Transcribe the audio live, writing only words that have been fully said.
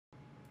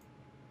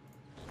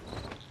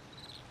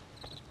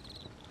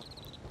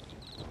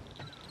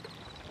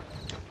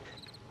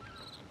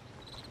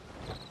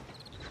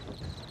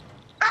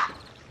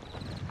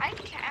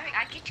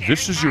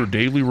This is your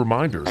daily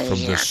reminder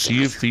from the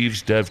Sea of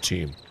Thieves dev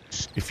team.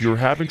 If you're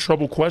having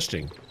trouble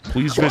questing,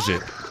 please visit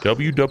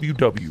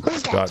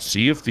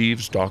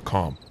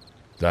www.seaofthieves.com.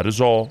 That is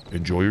all.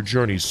 Enjoy your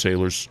journeys,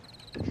 sailors.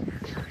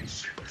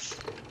 Who's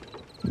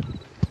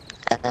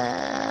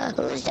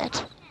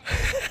that?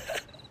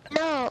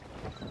 No.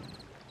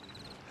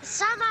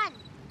 Someone.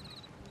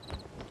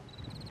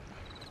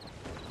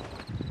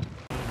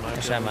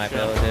 Wish I might be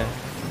able to.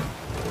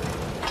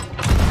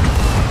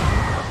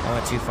 I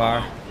went too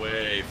far.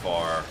 Way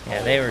far.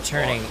 Yeah, they were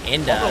turning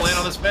into I'm gonna land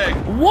on us. this Meg.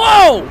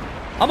 Whoa!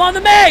 I'm on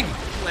the Meg!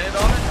 Land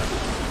on it?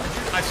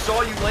 I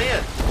saw you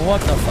land. What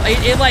the fuck?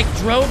 It like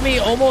drove me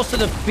almost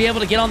to be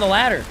able to get on the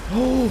ladder.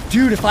 Oh,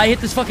 dude, if I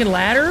hit this fucking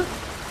ladder?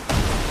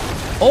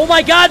 Oh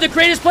my god, the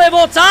greatest play of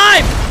all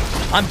time!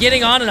 I'm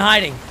getting on and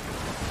hiding.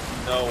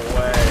 No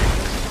way.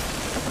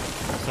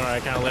 Sorry, I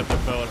kind of left the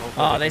boat.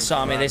 Oh, they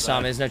saw me. They saw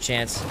me. There's no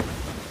chance.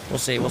 We'll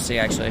see. We'll see,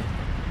 actually.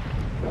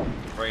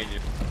 Praying you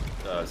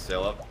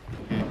sail up.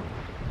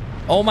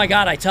 Oh my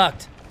god, I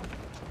tucked.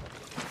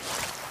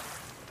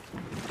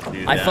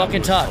 Dude, I that fucking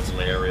was tucked.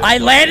 hilarious. I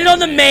landed on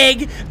the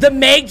Meg. The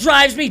Meg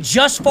drives me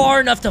just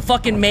far enough to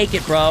fucking make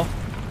it, bro.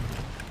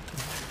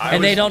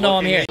 And they don't know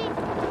I'm here.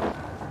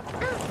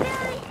 There's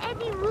barely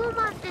any room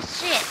on the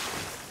ship.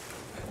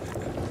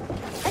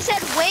 I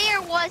said,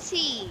 where was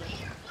he?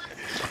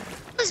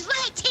 It was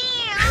right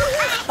here.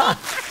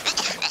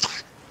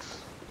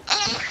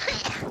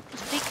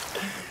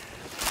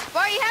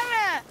 Bro,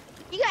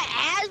 you got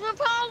asthma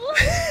problems?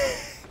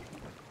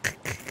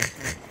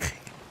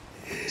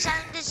 Son,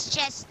 this is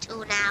just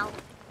 2 now.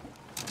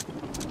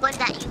 One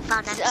that you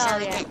found on Oh,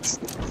 the yeah.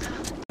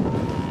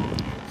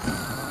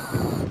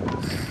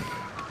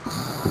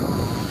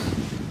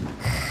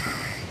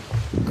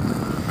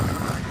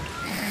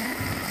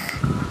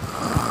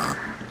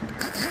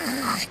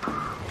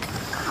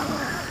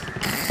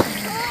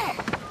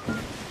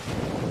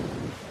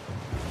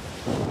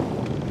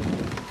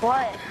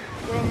 What?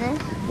 Doing this?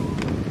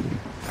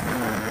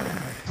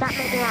 Stop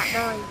making that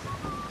noise.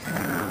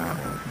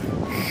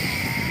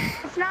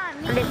 It's not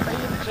me. I'm gonna put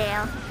you in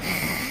jail.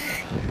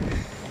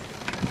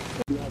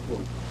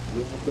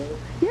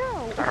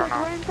 Yeah, it's like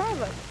we're in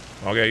private.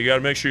 Okay, you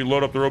gotta make sure you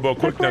load up the rowboat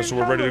quick now so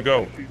we're ready to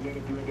go.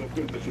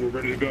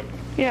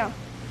 Yeah.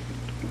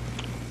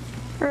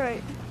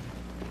 Right.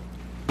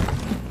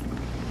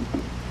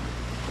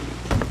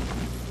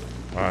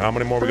 Alright, how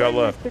many more we got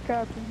left? Mr.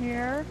 Captain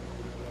here.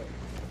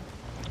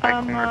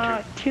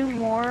 2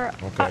 more.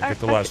 Okay, get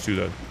the last 2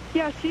 then.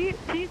 Yeah, see,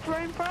 it's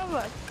right in front of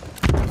us.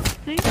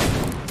 See? We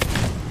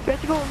have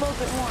to go a little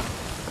bit more.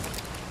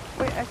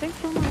 Wait, I think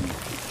someone...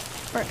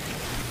 Right.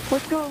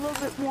 Let's go a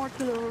little bit more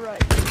to the right.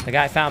 The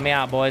guy found me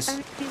out, boys.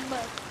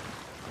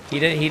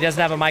 He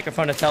doesn't have a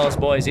microphone to tell his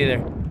boys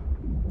either.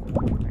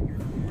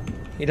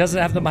 He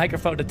doesn't have the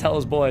microphone to tell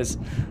his boys.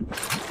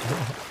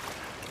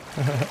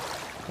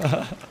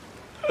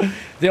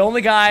 The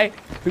only guy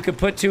who could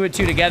put 2 and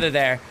 2 together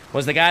there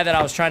was the guy that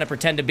I was trying to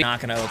pretend to be. Not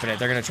gonna open it.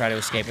 They're gonna try to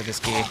escape with this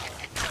key.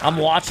 I'm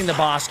watching the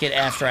boss get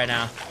effed right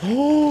now.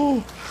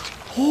 Oh!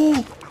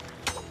 Oh!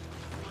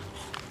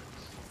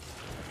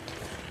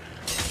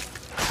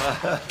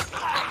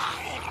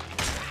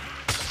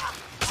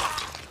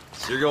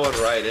 So you're going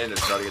right in to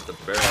try to get the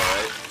barrel,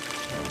 right?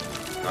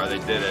 Alright, they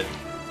did it.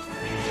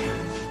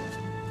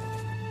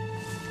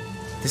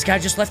 This guy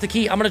just left the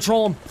key. I'm gonna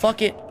troll him.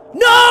 Fuck it.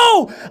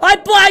 No!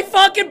 I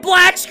fucking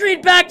black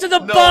screened back to the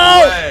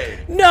boat! Way.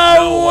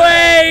 No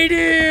way,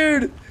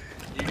 dude!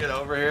 You get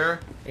over here?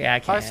 Yeah, I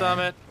can. Hi,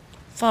 Summit.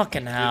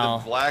 Fucking Do the hell.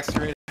 black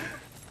screen.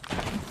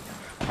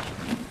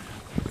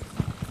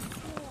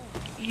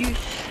 You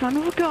son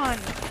of a gun.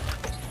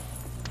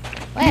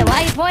 Wait,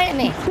 why are you pointing at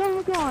me? Son of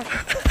a gun.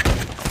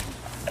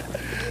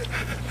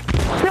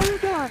 Son of a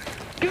gun.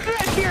 Give me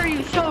that here,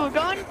 you son of a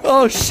gun.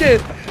 Oh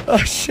shit! Oh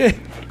shit!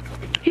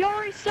 He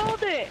already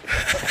sold it.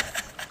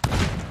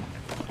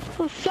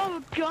 Oh, son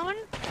of a gun.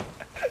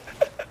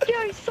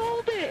 Yeah, he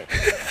sold it.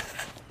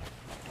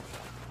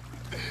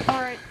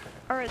 Alright,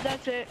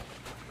 that's it.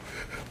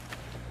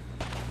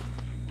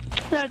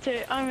 That's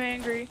it, I'm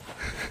angry.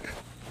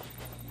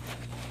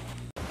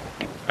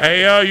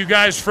 Hey, you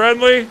guys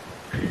friendly?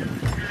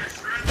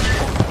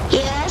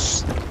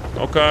 Yes.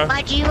 Okay.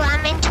 Why do you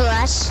run into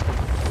us?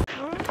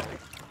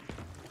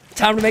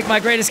 Time to make my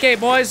great escape,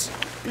 boys.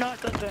 No,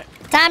 that's it.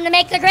 Time to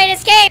make the great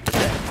escape!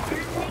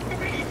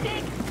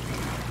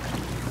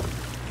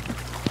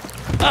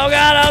 Oh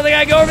god, I don't think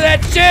I can go over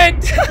that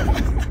shit!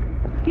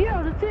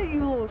 Yeah, that's it,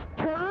 you little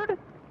turd.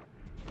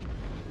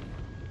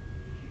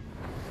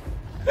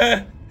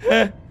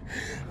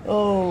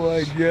 Oh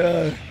my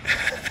god.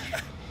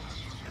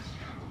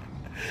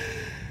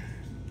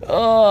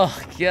 Oh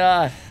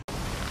god.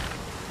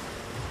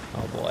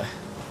 Oh boy.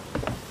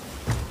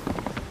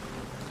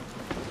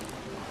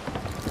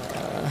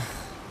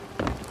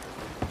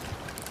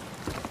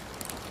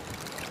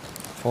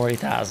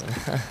 40,000.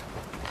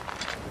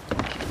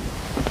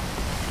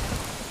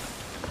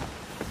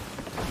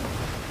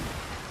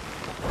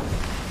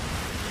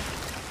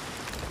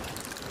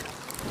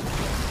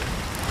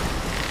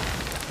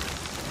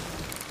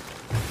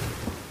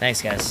 Thanks,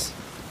 guys.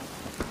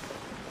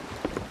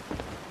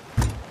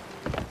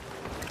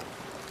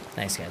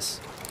 Thanks, guys.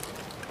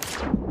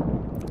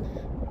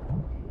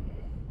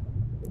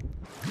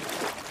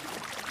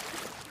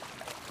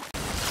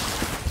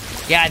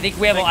 Yeah, I think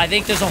we have. I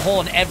think there's a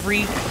hole in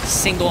every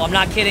single. I'm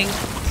not kidding.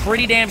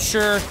 Pretty damn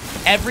sure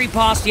every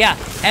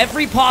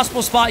every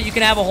possible spot you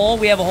can have a hole.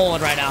 We have a hole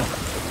in right now.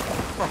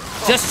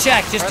 Just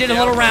check. Just did a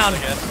little round.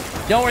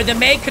 Don't worry. The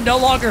maid can no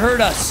longer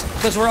hurt us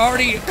because we're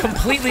already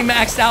completely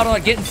maxed out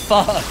on getting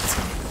fucked.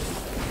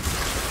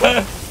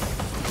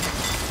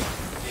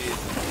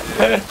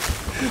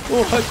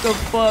 What the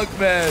fuck,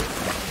 man?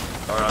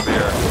 Alright, I'm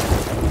here.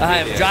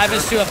 Alright, drive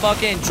us to a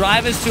fucking.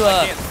 Drive us to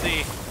a. Can't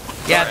see.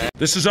 Yeah.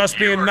 This is us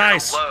being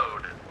nice.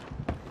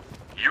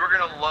 You are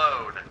gonna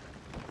load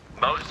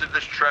most of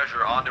this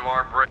treasure onto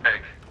our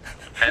brig,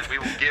 and we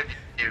will give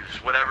you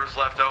whatever's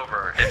left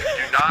over. If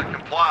you do not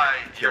comply,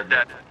 you're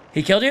dead.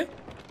 He killed you?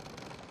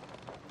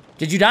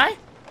 Did you die?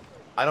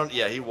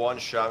 Yeah, he one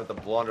shot with the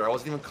blunder. I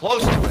wasn't even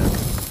close to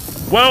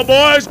him. Well,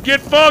 boys,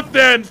 get fucked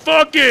then.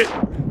 Fuck it.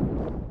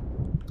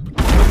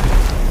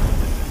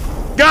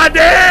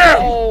 Goddamn!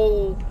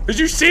 Oh. Did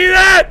you see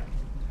that?